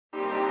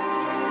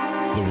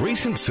The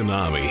recent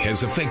tsunami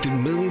has affected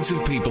millions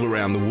of people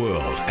around the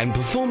world, and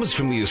performers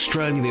from the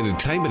Australian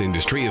entertainment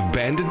industry have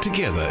banded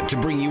together to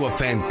bring you a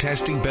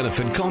fantastic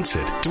benefit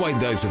concert to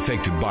aid those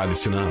affected by the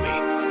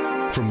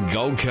tsunami. From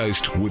Gold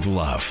Coast with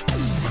Love.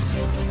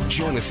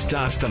 Join a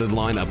star-studded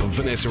lineup of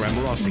Vanessa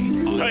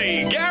Amorosi.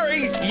 Hey,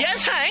 Gary!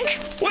 Yes, Hank?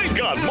 We've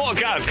got more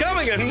cars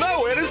coming and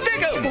nowhere to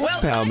stick them!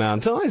 Power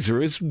Mount Isa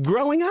is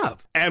growing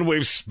up. And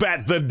we've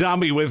spat the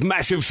dummy with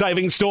massive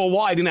savings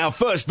store-wide in our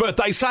first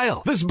birthday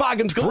sale. This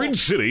bargain's gone.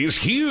 Fridge City's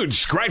huge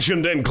scratch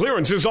and dent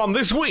clearances on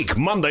this week,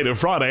 Monday to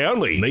Friday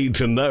only. Need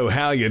to know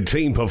how your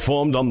team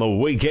performed on the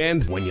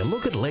weekend? When you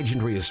look at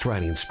legendary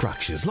Australian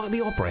structures like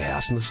the Opera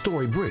House and the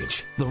Story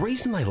Bridge, the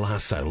reason they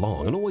last so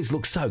long and always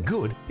look so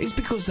good is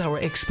because they were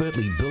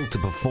expertly built to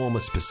perform a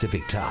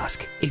specific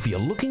task. If you're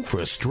looking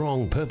for a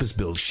strong,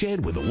 purpose-built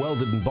shed with a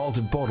welded and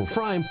bolted portal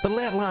frame that'll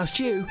outlast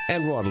you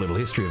and write a little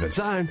history of its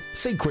own,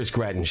 see Chris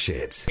Grattan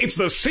Sheds. It's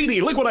the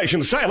CD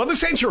liquidation sale of the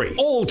century.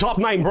 All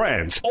top-name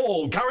brands,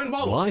 all current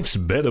models. Life's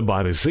better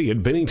by the sea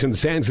at Bennington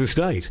Sands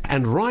Estate.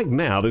 And right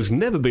now, there's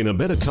never been a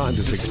better time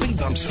to... Do speed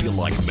bumps feel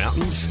like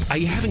mountains? Are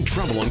you having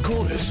trouble on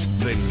corners?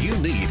 Then you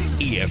need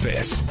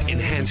EFS,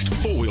 Enhanced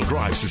Four-Wheel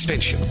Drive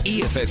Suspension.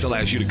 EFS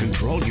allows you to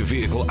control your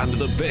vehicle under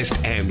the best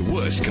and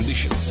worst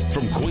conditions.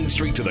 From Queen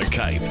Street to the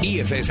Cape,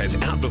 EFS has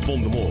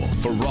outperformed them all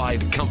for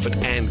ride, comfort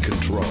and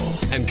control.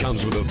 And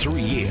comes with a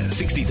 3-year,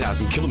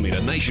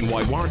 60,000-kilometre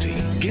nationwide warranty.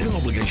 Get an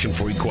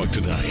obligation-free quote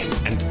today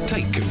and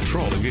take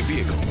control of your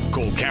vehicle.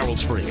 Call Carroll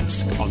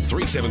Springs on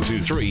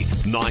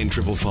 3723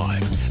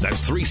 9555.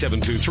 That's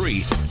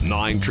 3723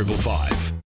 9555.